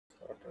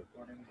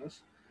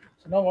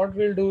So now what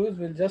we'll do is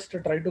we'll just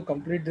try to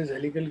complete this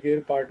helical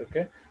gear part.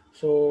 Okay.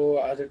 So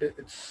as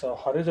it's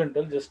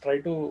horizontal, just try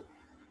to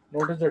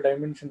notice the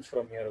dimensions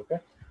from here. Okay.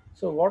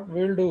 So what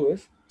we'll do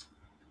is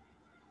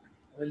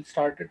we'll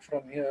start it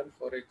from here.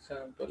 For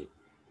example,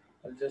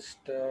 I'll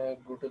just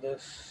go to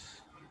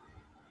this,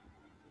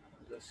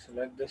 just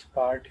select this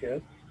part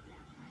here.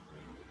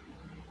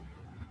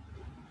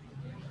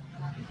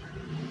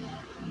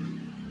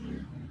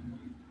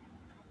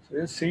 So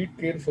you see it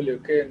carefully,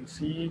 okay, and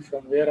see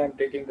from where I'm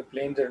taking the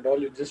planes and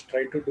all. You just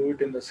try to do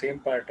it in the same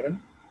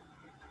pattern,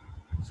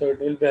 so it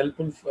will be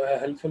helpful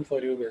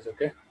for you guys.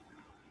 Okay,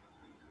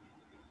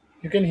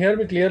 you can hear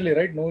me clearly,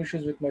 right? No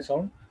issues with my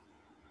sound.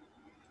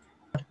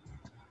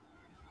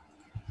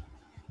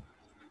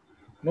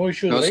 No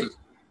issues, No, sir. right?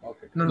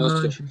 Okay. No, No,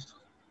 no sir. issues.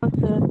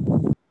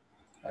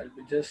 I'll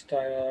be just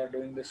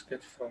doing the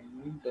sketch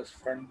from this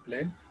front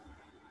plane.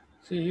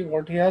 See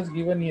what he has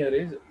given here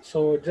is,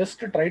 so just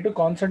to try to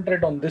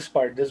concentrate on this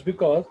part, just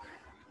because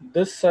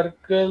this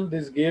circle,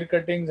 this gear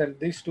cuttings, and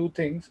these two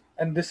things,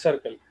 and this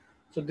circle.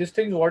 So these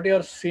things, what you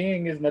are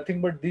seeing is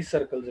nothing but these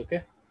circles,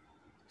 okay?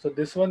 So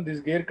this one,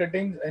 these gear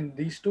cuttings, and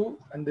these two,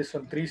 and this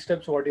one, three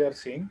steps. What you are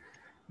seeing,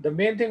 the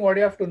main thing what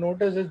you have to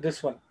notice is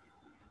this one.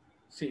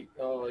 See,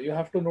 you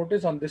have to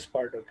notice on this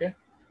part, okay?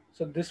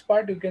 So this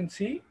part you can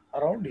see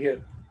around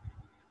here.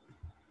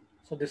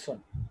 So this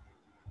one,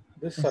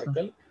 this Yes, sir.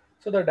 circle.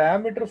 So the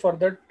diameter for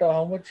that,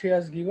 how much he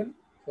has given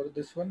for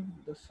this one,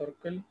 the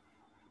circle.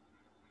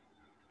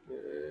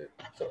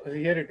 So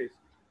here it is.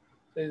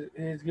 So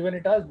he's given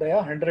it as dia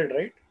 100,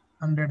 right?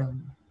 100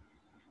 only.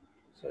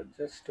 So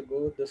just to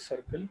go with this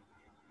circle,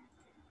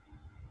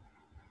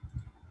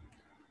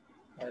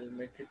 I'll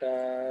make it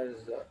as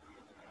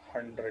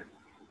 100.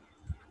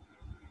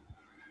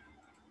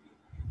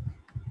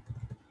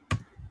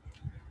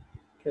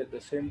 Okay, at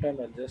the same time,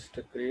 I'll just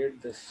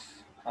create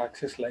this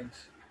axis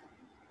lines.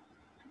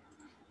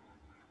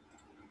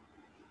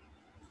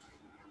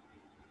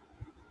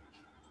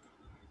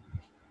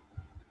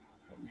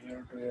 From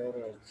here to here,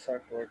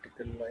 exact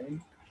vertical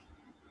line.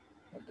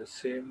 At the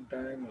same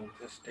time,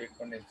 I'll just take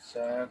one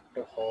exact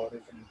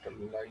horizontal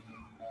line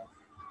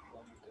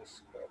from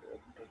this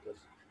curve to this.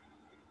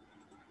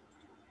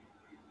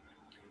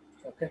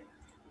 Okay.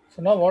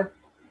 So now what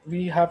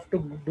we have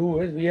to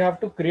do is we have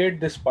to create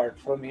this part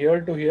from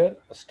here to here,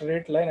 a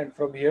straight line, and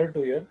from here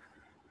to here.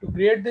 To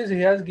create this,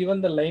 he has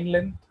given the line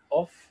length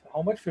of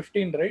how much?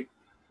 15, right?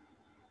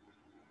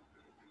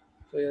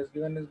 So he has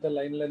given us the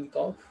line length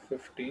of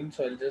 15.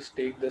 So I'll just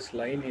take this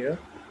line here.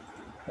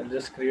 I'll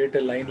just create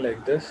a line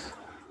like this,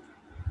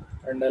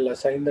 and I'll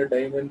assign the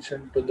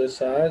dimension to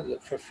this as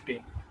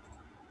 15.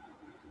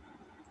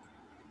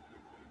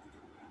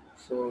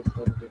 So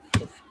for the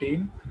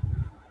 15,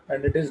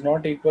 and it is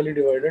not equally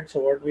divided. So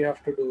what we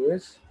have to do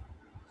is,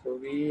 so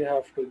we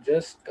have to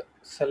just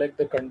select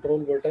the control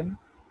button,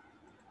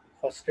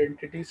 first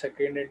entity,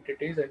 second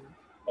entities, and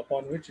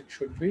upon which it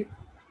should be,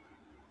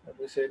 let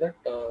me say that,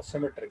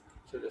 symmetric.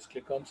 So just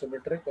click on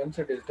symmetric. Once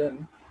it is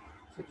done,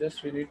 so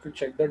just we need to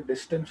check the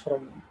distance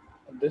from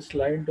this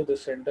line to the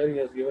center. He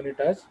has given it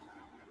as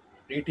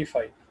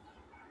 85.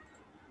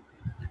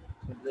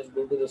 So just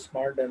go to the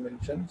smart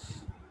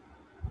dimensions.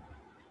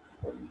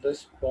 From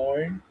this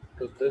point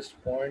to this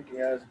point, he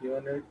has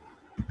given it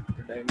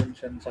the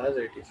dimensions as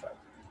 85.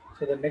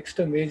 So the next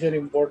major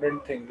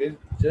important thing is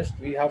just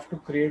we have to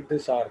create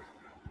this arc.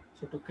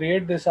 So to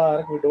create this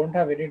arc, we don't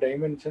have any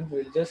dimensions.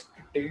 We'll just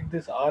take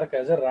this arc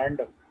as a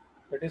random.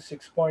 That is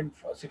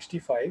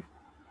 6.65.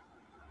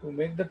 To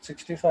make that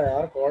 65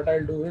 arc, what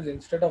I'll do is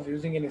instead of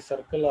using any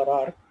circle or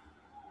arc,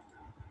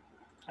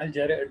 I'll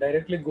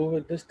directly go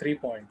with this 3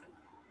 point.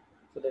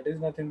 So that is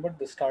nothing but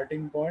the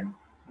starting point,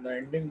 the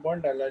ending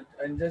point. I'll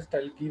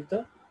give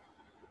the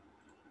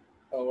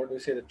what do we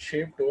say, the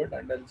shape to it,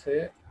 and I'll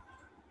say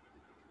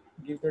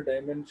give the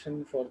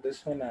dimension for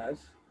this one as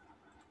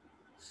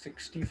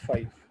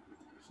 65.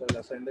 So I'll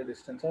assign the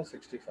distance as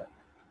 65.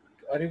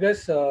 Are you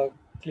guys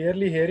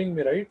clearly hearing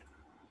me, right?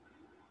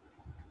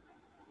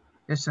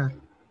 Yes, sir.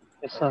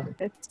 Yes, sir.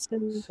 Okay.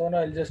 So now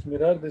I'll just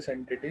mirror this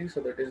entity. So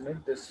that is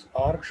meant this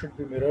arc should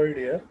be mirrored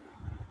here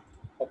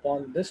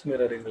upon this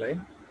mirroring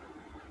line.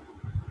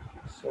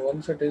 So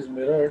once it is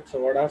mirrored, so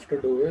what I have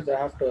to do is I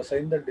have to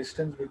assign the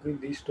distance between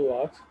these two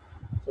arcs,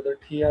 so that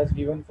he has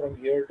given from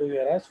here to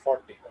here as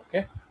 40.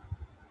 Okay.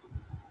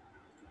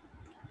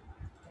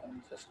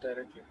 And just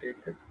directly take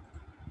it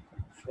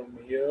from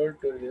here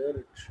to here.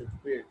 It should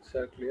be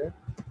exactly a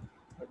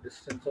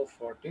distance of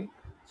 40.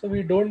 So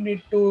we don't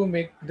need to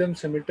make them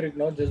symmetric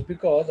now, just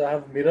because I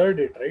have mirrored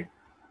it, right?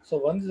 So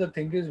once the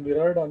thing is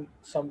mirrored on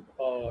some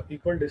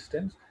equal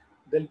distance,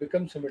 they'll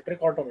become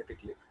symmetric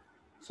automatically.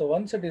 So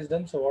once it is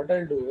done, so what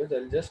I'll do is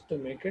I'll just to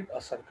make it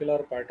a circular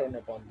pattern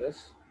upon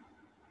this.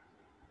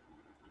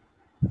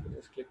 So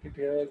just click it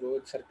here, go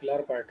with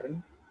circular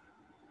pattern.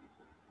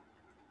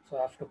 So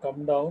I have to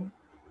come down.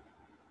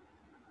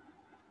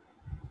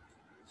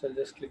 So I'll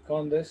just click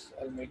on this.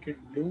 I'll make it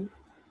blue.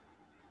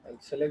 I'll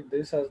select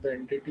this as the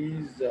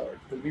entities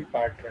to be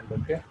patterned.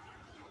 Okay.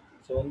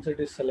 So once it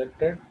is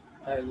selected,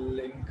 I'll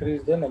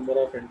increase the number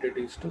of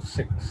entities to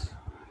 6.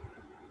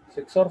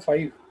 6 or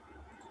 5.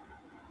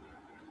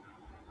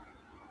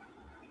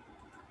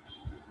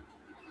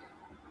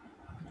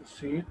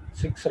 See,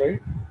 6,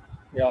 right?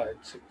 Yeah,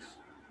 it's 6.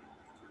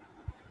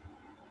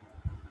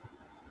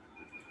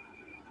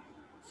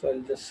 So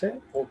I'll just say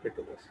OK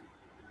to this.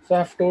 So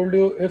I've told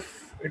you,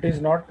 if it is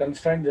not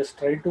constrained, just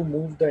try to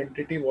move the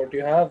entity what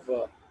you have,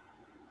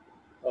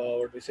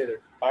 what we say,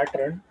 that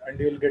pattern, and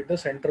you will get the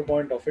center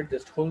point of it.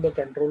 Just hold the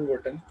control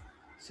button,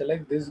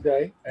 select this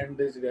guy, and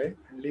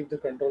leave the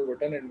control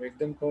button and make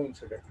them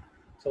coincident.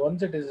 So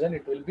once it is done,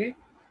 it will be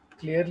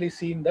clearly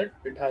seen that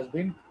it has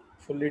been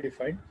fully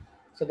defined.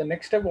 So the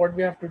next step what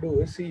we have to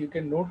do is, see, you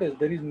can notice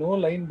there is no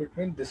line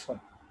between this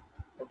one.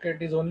 Okay,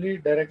 it is only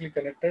directly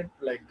connected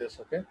like this.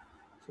 Okay,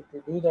 so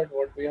to do that,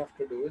 what we have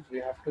to do is we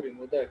have to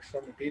remove the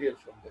extra material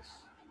from this.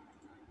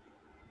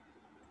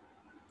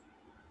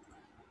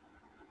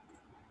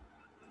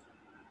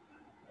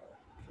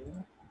 Okay.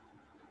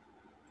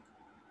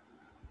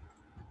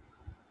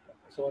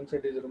 So once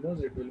it is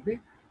removed, it will be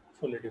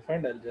fully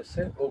defined. I'll just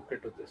say OK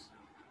to this.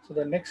 So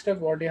the next step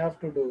what you have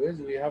to do is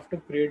we have to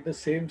create the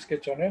same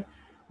sketch on a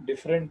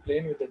different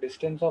plane with the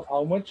distance of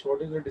how much?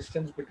 What is the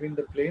distance between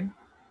the plane?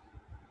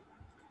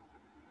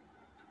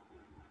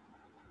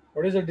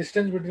 What is the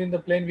distance between the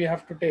plane we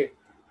have to take?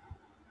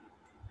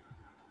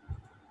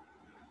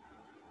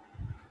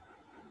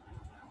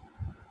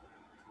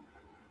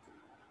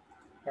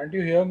 Can't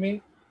you hear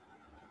me?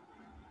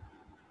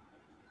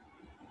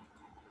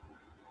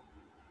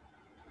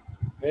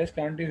 Guys,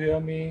 can't you hear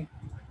me?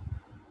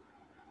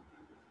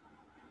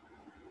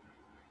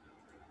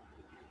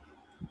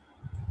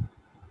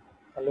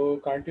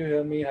 Hello, can't you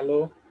hear me?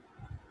 Hello?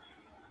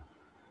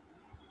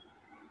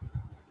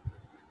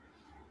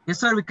 Yes,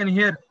 sir, we can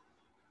hear.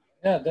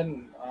 Yeah,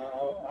 then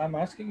I'm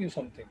asking you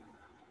something.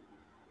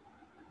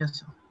 Yes,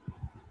 sir.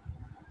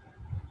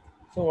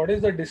 So what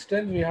is the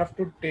distance we have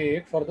to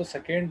take for the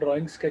second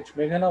drawing sketch?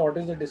 Meghana, what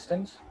is the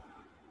distance?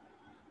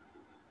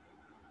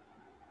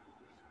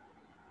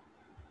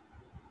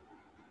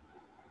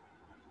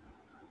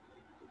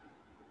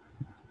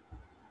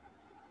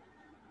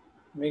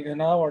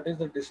 Meghana, what is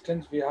the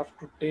distance we have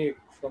to take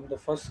from the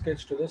first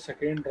sketch to the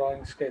second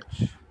drawing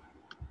sketch?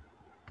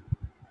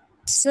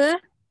 Sir,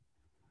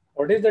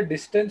 What is the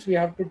distance we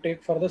have to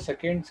take for the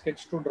second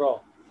sketch to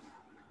draw?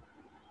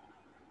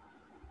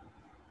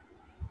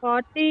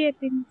 40, I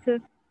think, sir.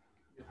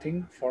 You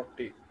think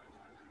 40.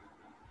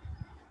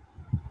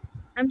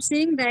 I'm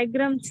seeing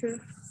diagram, sir.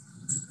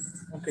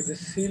 Okay,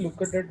 just see,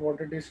 look at it,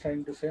 what it is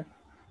trying to say.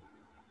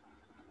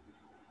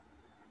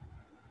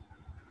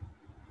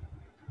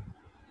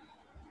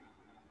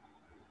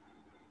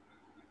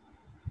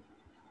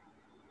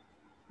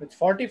 It's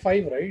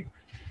 45, right?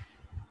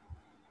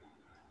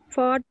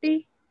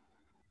 40.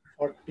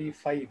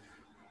 45,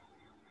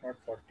 not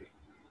 40.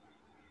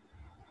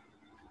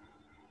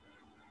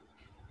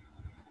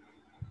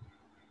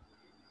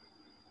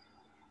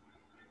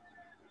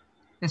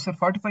 Yes, sir.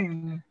 45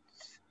 units.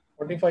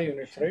 45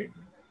 units, right?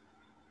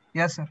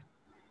 Yes, sir.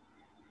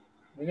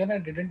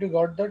 Meghana, didn't you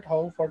got that?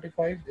 How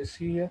 45? Just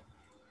see here.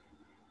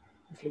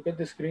 Just look at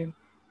the screen.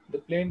 The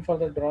plane for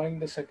the drawing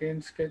the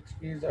second sketch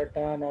is at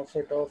an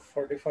offset of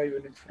 45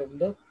 units from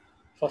the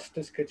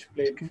first sketch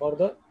plane. For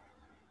the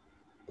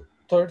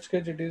third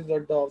sketch, it is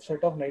at the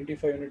offset of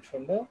 95 units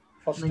from the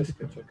first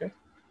 95. sketch. Okay.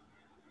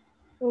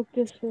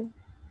 Okay, sir.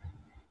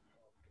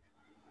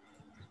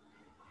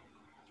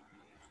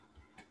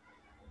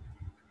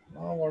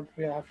 Now what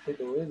we have to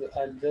do is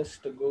I'll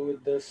just go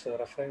with this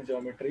reference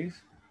geometries.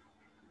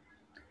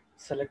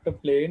 Select a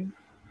plane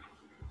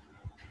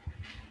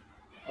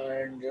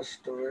and just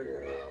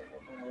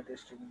it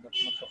is taking that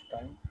much of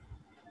time.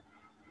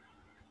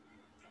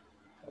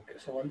 Okay,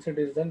 so once it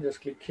is done,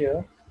 just click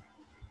here.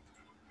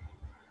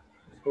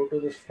 Just go to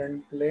this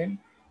front plane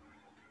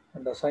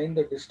and assign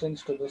the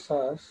distance to this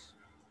as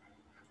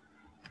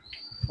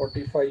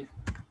 45.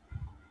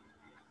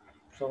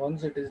 So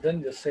once it is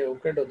done, just say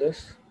OK to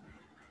this.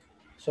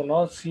 So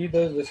now see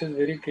this. This is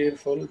very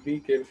careful. Be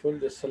careful.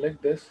 Just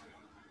select this.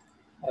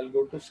 I'll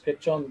go to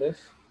sketch on this.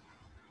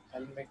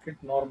 I'll make it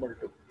normal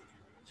too.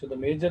 So the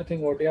major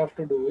thing what you have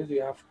to do is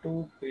you have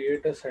to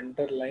create a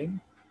center line,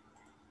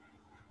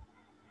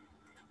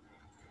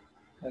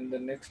 and the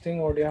next thing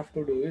what you have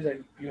to do is,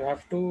 and you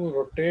have to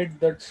rotate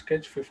that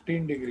sketch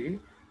 15 degree.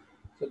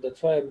 So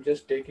that's why I'm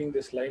just taking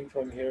this line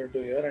from here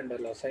to here, and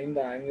I'll assign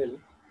the angle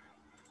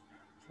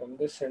from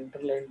this center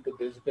line to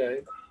this guy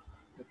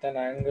with an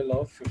angle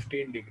of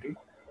 15 degree.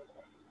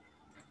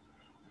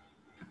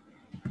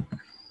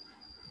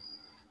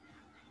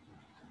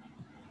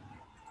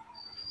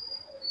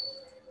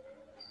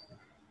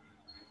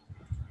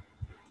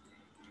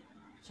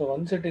 So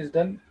once it is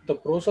done, the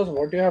process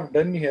what you have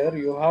done here,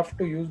 you have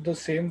to use the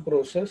same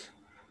process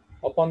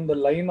upon the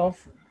line of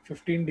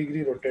 15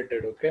 degree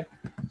rotated. Okay.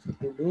 So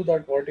to do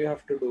that, what you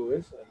have to do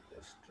is, I'll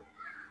just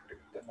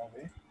take them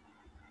away.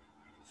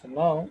 So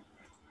now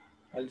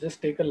I'll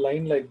just take a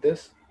line like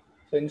this.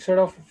 So instead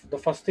of the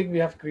first thing we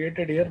have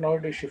created here, now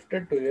it is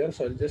shifted to here.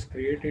 So I'll just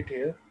create it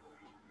here.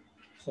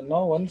 So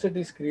now once it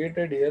is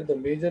created here, the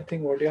major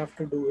thing what you have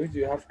to do is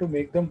you have to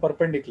make them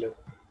perpendicular.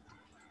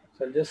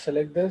 So I'll just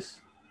select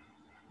this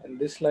and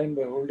this line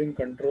by holding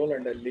control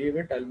and I'll leave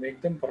it. I'll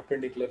make them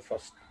perpendicular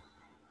first.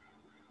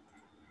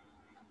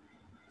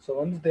 So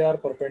once they are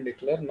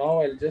perpendicular,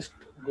 now I'll just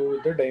go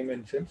with the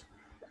dimensions.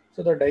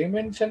 So the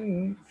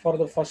dimension for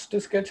the first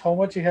sketch, how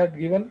much he had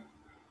given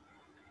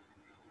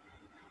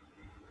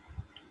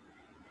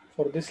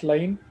for this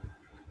line?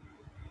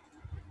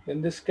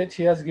 In this sketch,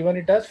 he has given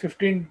it as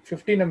 15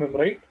 mm,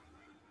 right?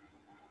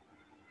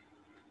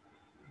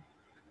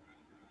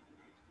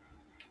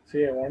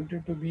 See, I want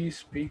you to be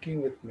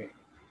speaking with me.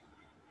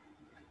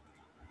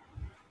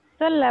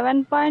 Sir,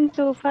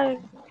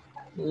 11.25.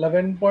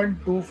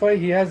 11.25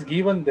 he has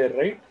given there,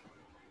 right?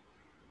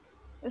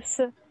 Yes,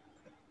 sir.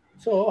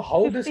 So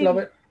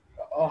 15.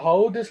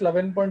 how this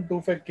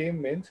 11.25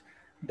 came means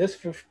this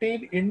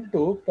 15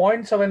 into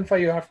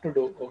 0.75 you have to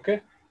do.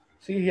 Okay.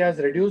 See, he has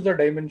reduced the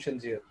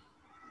dimensions here.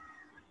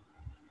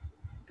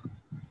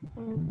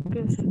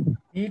 Okay, sir.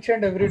 Each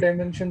and every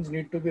dimensions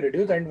need to be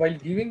reduced, and while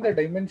giving the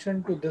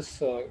dimension to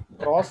this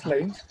cross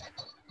lines,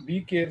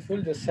 be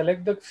careful. Just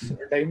select the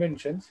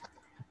dimensions,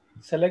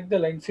 select the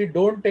line. See,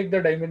 don't take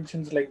the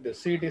dimensions like this.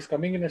 See, it is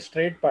coming in a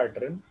straight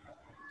pattern.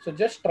 So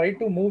just try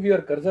to move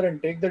your cursor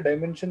and take the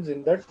dimensions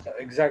in that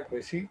exact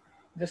way. See,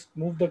 just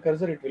move the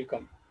cursor, it will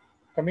come.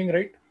 Coming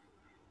right?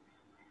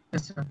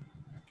 Yes, sir.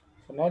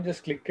 So now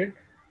just click it.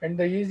 And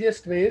the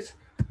easiest way is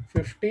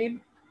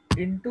 15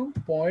 into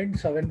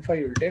 0.75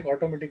 you'll take.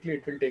 Automatically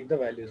it will take the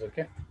values,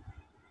 okay?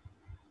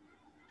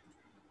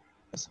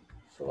 Yes, sir.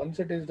 So once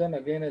it is done,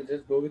 again I'll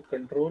just go with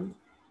control,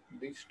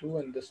 these two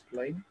and this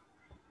line.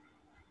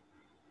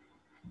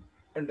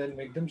 And I'll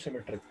make them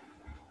symmetric.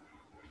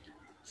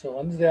 So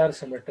once they are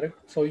symmetric,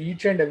 so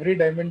each and every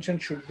dimension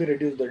should be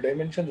reduced. The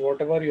dimensions,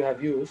 whatever you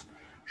have used,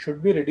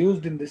 should be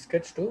reduced in this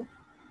sketch to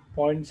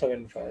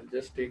 0.75. I'll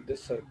just take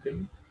this circle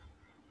and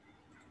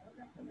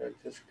I'll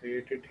just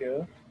create it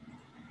here.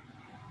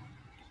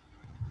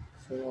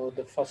 So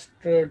the first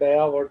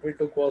dia what we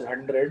took was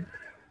 100.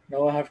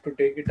 Now I have to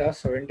take it as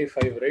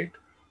 75, right?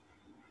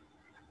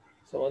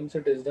 So once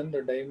it is done,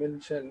 the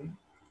dimension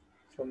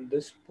from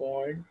this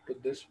point to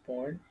this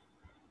point,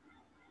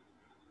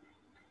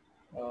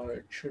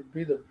 it should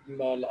be the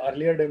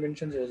earlier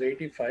dimensions was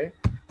 85.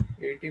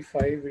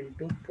 85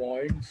 into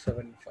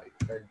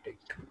 0.75 I'll take.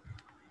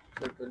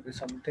 So it will be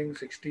something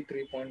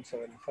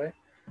 63.75.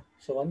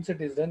 So once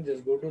it is done,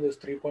 just go to this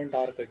 3-point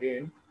arc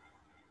again.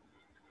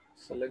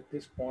 Select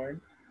this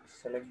point,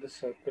 select the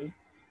circle.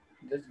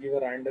 Just give a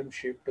random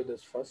shape to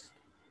this first.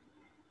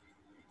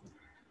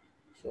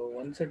 So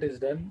once it is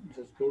done,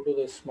 just go to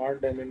the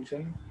smart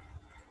dimension.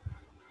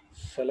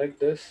 Select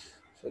this.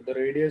 So the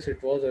radius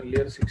it was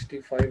earlier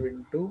 65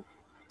 into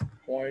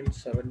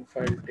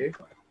 0.75 take.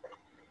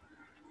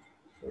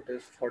 So it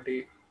is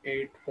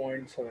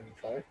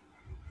 48.75.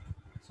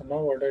 So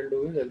now what I'll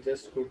do is I'll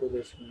just go to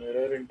this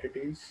mirror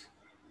entities.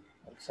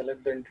 I'll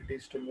select the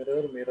entities to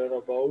mirror, mirror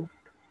about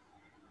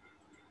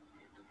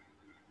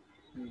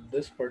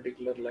this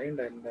particular line,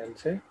 and I'll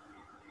say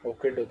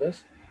okay to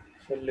this.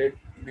 So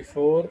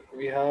before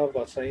we have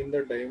assigned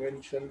the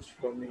dimensions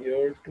from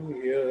here to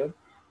here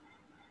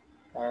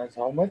as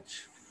how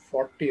much?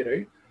 40,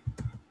 right?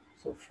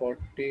 So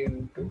 40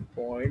 into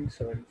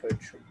 0.75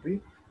 should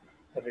be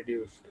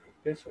reduced.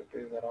 Okay, so it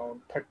is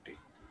around 30.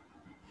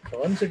 So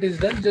once it is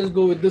done, just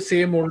go with the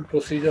same old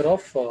procedure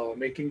of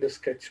making the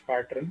sketch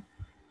pattern.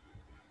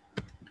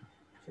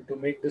 So to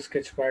make the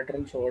sketch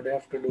pattern, so what you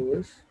have to do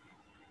is,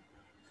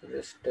 so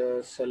just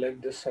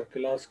select this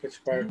circular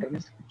sketch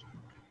pattern.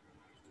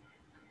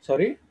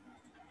 Sorry,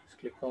 just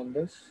click on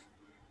this.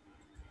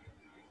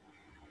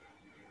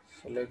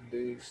 Select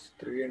these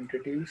three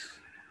entities.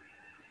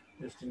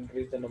 Just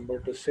increase the number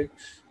to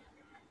 6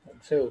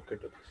 and say okay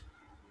to this.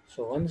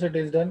 So once it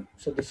is done,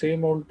 so the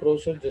same old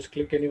process, just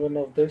click any one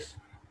of this.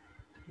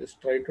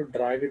 Just try to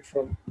drag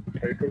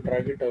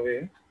it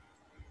away.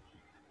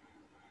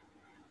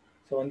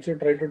 So once you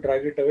try to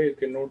drag it away, you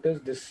can notice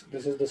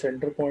this is the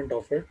center point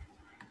of it.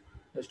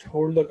 Just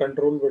hold the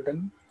control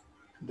button,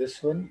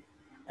 this one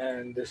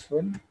and this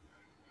one,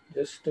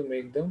 just to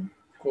make them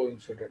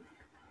coincident.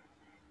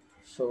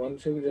 So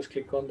once you just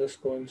click on this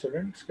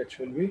coincident, sketch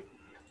will be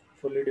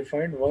fully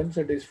defined. Once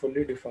it is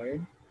fully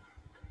defined,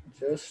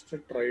 just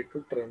try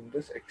to trim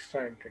this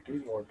extra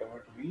entities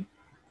whatever we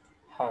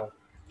have.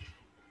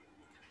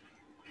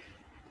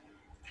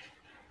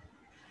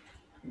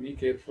 Be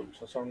careful.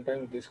 So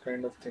sometimes this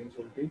kind of things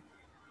will be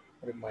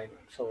reminding.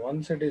 So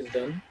once it is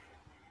done,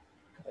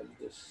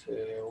 I'll just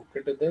say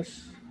okay to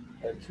this.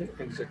 I'll say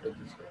exit to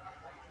this.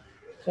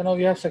 So now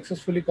we have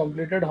successfully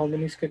completed how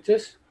many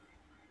sketches?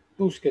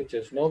 2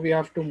 sketches. Now we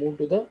have to move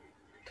to the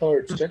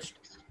third sketch.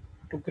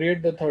 To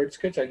create the third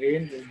sketch,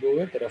 again just go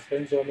with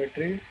reference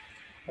geometry,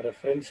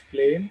 reference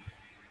plane.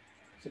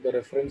 So the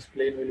reference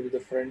plane will be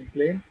the front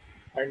plane,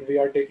 and we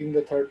are taking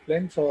the third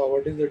plane. So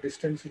what is the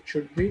distance? It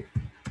should be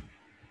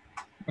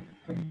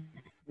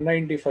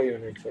 95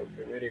 units.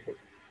 Okay, very good.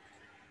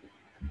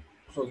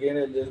 So again,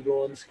 I'll just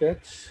go on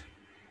sketch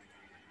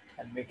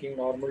and making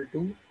normal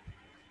 2.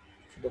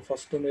 So the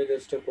first 2 major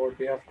step what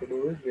we have to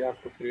do is we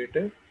have to create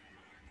a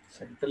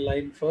center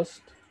line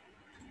first.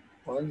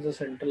 Once the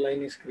center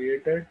line is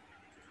created,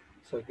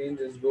 so again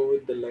just go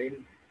with the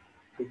line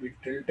to be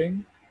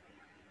tilting.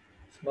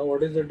 So now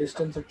what is the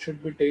distance it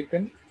should be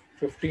taken?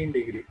 15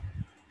 degree.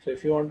 So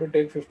if you want to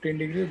take 15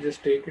 degree,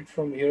 just take it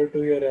from here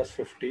to here as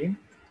 15.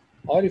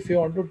 Or if you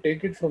want to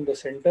take it from the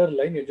center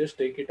line, you just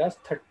take it as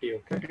 30,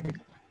 okay?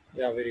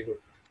 Yeah, very good.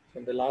 So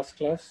in the last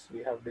class,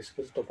 we have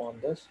discussed upon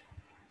this.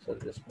 So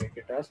just make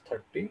it as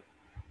 30.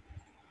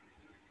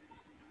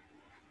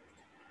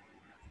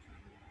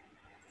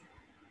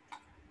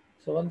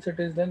 So once it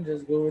is done,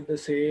 just go with the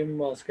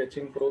same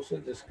sketching process.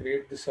 Just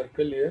create the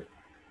circle here.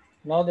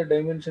 Now the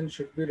dimension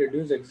should be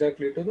reduced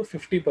exactly to the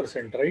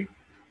 50%, right?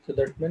 So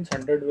that means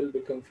 100 will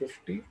become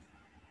 50.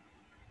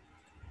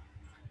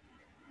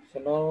 So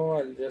now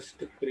I'll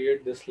just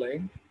create this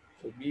line.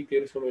 So be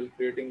careful while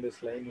creating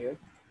this line here.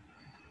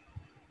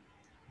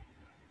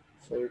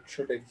 So it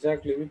should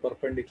exactly be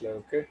perpendicular,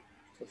 okay?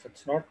 So if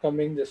it's not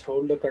coming, just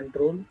hold the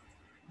control,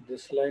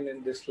 this line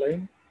and this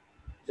line,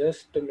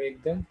 just to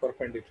make them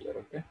perpendicular,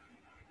 okay?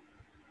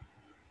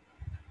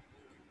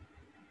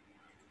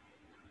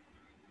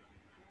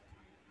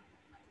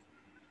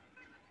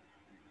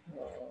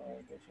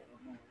 I guess I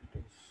don't know what it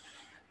is.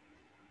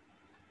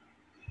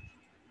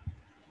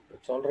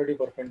 It's already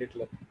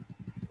perpendicular.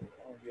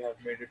 We have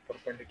made it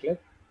perpendicular.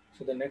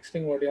 So the next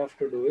thing what you have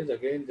to do is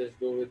again just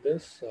go with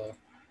this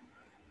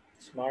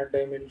smart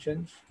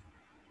dimensions.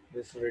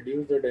 Just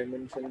reduce the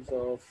dimensions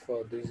of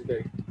this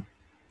guy.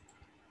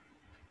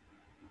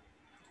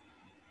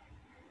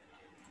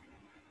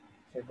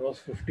 So it was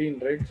 15,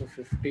 right? So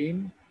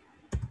 15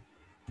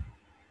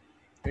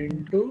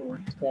 into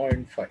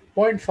Point. 0.5.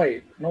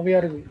 0.5. Now we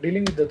are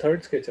dealing with the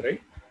third sketch,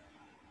 right?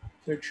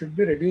 So it should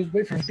be reduced by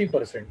Yes, sir.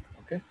 50%.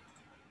 Okay.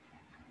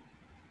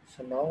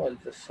 So now I'll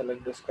just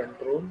select this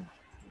control,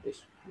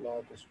 this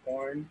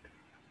point,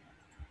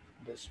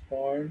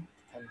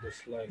 and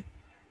this line.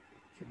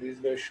 So these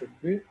guys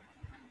should be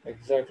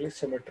exactly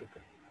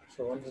symmetrical.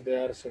 So once they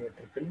are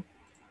symmetrical,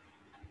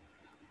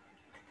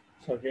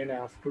 so again I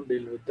have to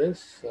deal with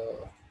this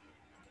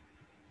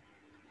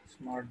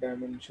smart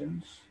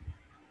dimensions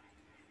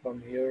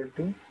from here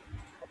to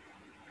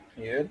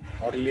here.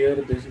 Earlier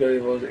this guy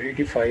was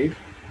 85.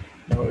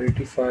 Now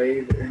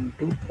 85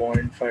 into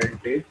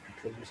 0.5 take,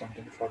 it will be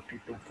something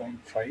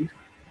 42.5.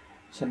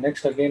 So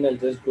next again I'll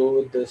just go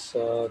with this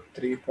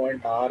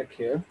 3-point arc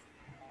here.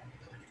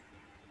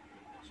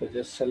 So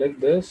just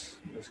select this,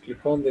 just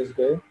click on this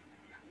guy.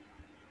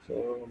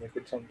 So make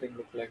it something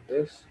look like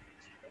this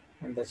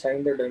and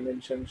assign the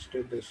dimensions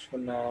to this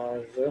one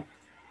as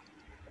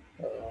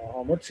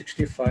how much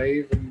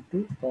 65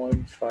 into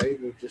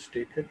 0.5. We just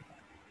take it.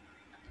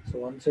 So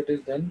once it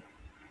is done,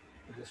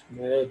 just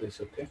mirror this,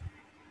 okay?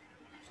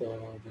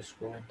 So just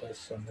go with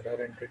this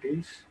mirror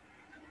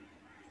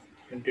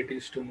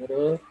entities to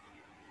mirror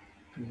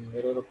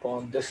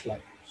upon this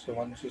line. So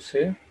once you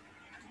say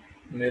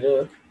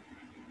mirror,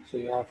 so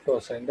you have to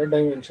assign the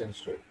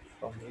dimensions to it.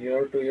 From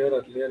here to here,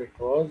 earlier it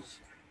was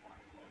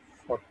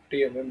 40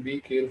 mm. Be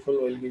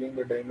careful while giving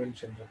the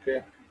dimensions,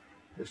 okay?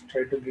 Just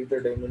try to give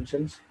the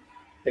dimensions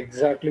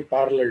exactly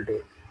parallel to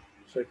it.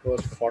 So it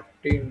was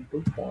 40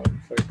 into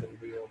 0.5 will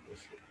be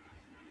obviously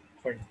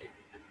 20.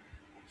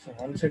 So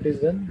once it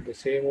is done, the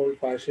same old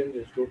fashioned,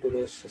 just go to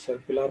this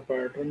circular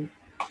pattern,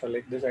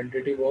 select this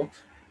entity box,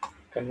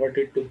 convert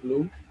it to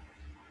blue,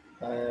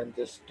 and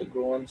just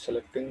go on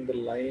selecting the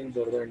lines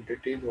or the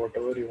entities,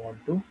 whatever you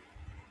want to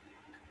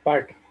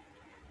pattern.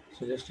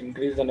 So just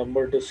increase the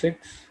number to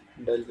 6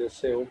 and I'll just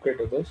say OK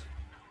to this.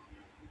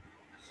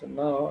 So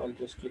now I'll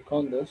just click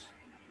on this.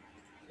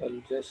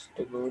 I'll just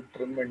go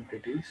trim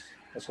entities.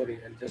 Sorry,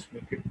 I'll just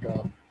make it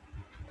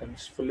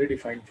fully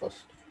defined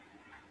first.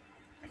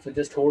 So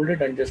just hold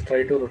it and just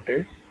try to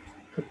rotate.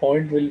 The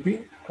point will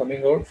be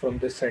coming out from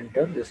this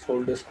center. Just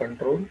hold this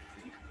control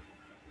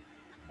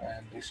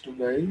and these two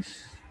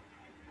guys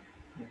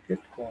make it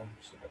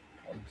coincident.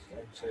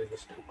 I'll say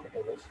just OK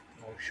to this,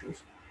 no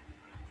issues.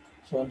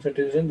 So once it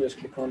is in, just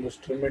click on the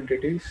trim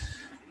entities.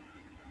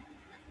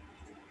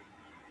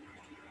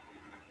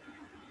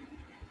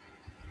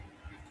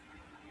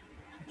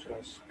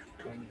 Just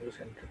trim these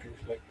entities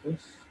like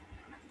this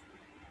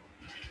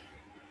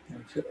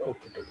and say OK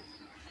to this.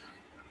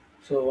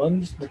 So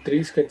once the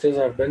 3 sketches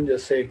are done,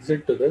 just say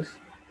exit to this.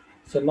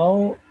 So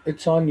now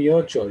it's on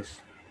your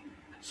choice.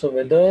 So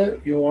whether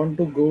you want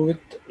to go with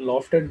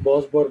lofted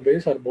boss bar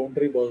base or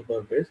boundary boss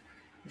bar base.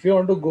 If you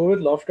want to go with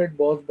lofted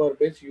boss bar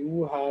base,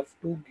 you have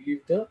to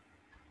give the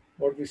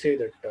what we say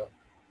that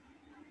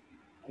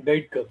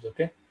guide curves.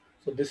 Okay,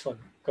 so this one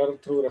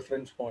curve through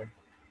reference point.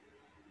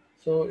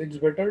 So it's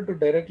better to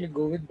directly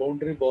go with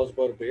boundary boss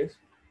bar base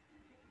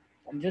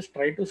and just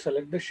try to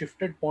select the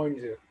shifted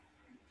points here.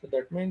 So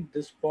that means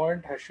this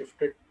point has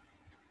shifted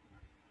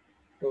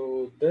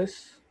to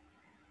this,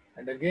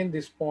 and again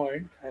this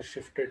point has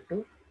shifted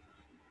to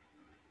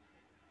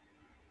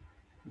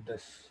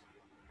this.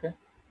 Okay,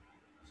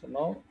 so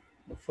now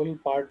the full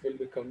part will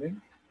be coming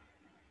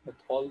with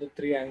all the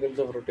 3 angles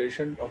of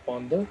rotation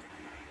upon the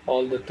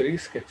all the 3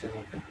 sketches.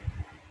 Okay.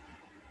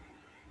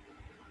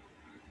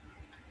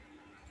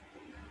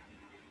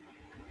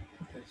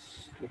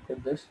 Let's look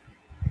at this.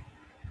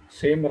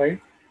 Same,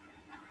 right?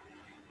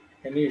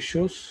 Any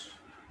issues?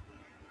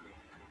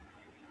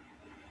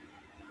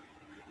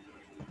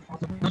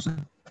 No, sir.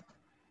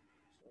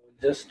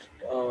 Just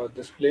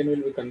this plane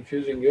will be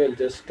confusing you. I'll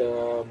just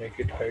make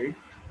it hide.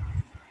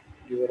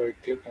 Give a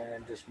right click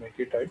and just make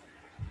it hide.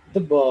 The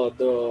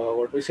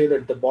what we say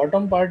that the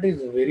bottom part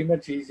is very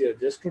much easier.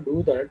 Just to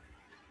do that,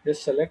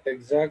 just select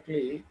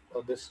exactly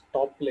this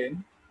top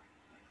plane.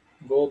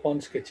 Go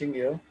upon sketching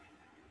here.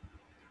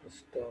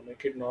 Just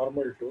make it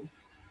normal too.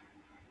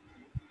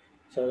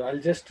 So I'll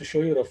just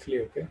show you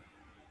roughly. Okay.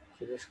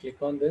 So just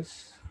click on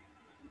this.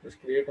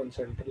 Just create one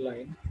center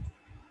line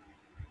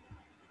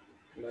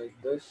like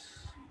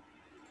this.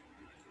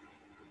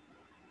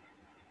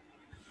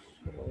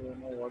 So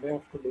now what I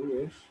have to do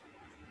is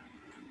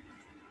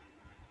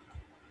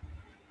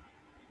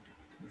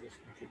just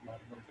make it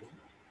normal too.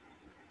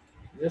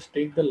 Just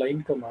take the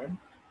line command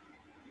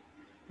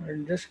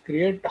and just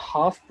create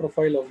half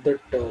profile of that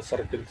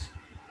circles.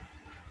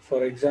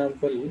 For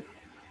example,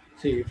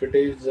 see if it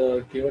is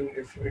given,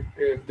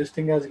 if this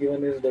thing has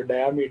given is the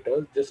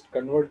diameter, just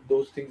convert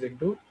those things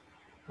into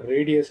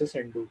radiuses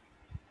and do,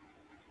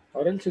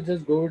 or else you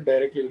just go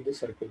directly with the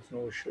circles,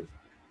 no issue.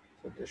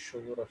 So just show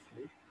you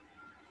roughly.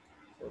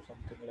 So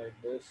something like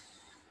this,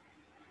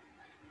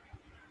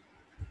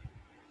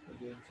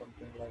 again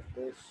something like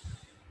this.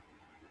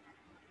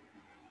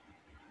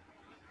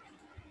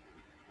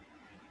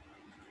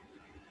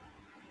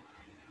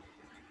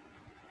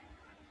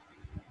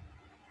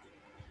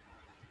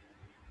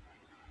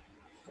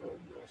 So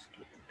just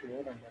click it here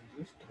and then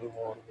just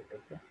revolve it.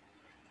 Okay.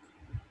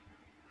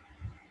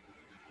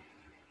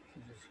 So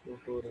just go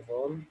to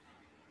revolve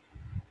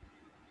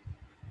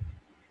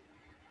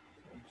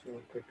and so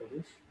okay to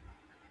this.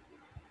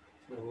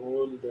 So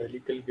whole the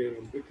helical gear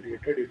will be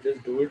created. You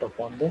just do it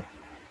upon the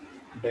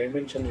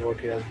dimensions what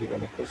he has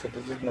given. Okay, so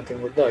this is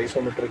nothing but the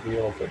isometric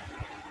view of it.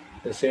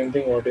 The same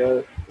thing what you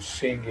are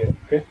seeing here.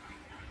 Okay,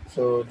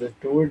 so just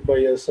do it by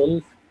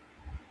yourself.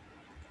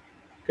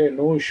 Okay,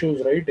 no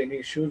issues, right? Any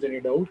issues? Any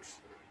doubts?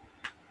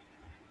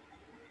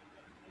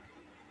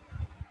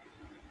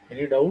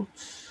 Any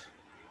doubts?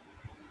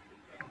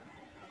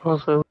 No,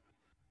 sir.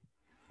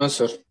 No,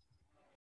 sir.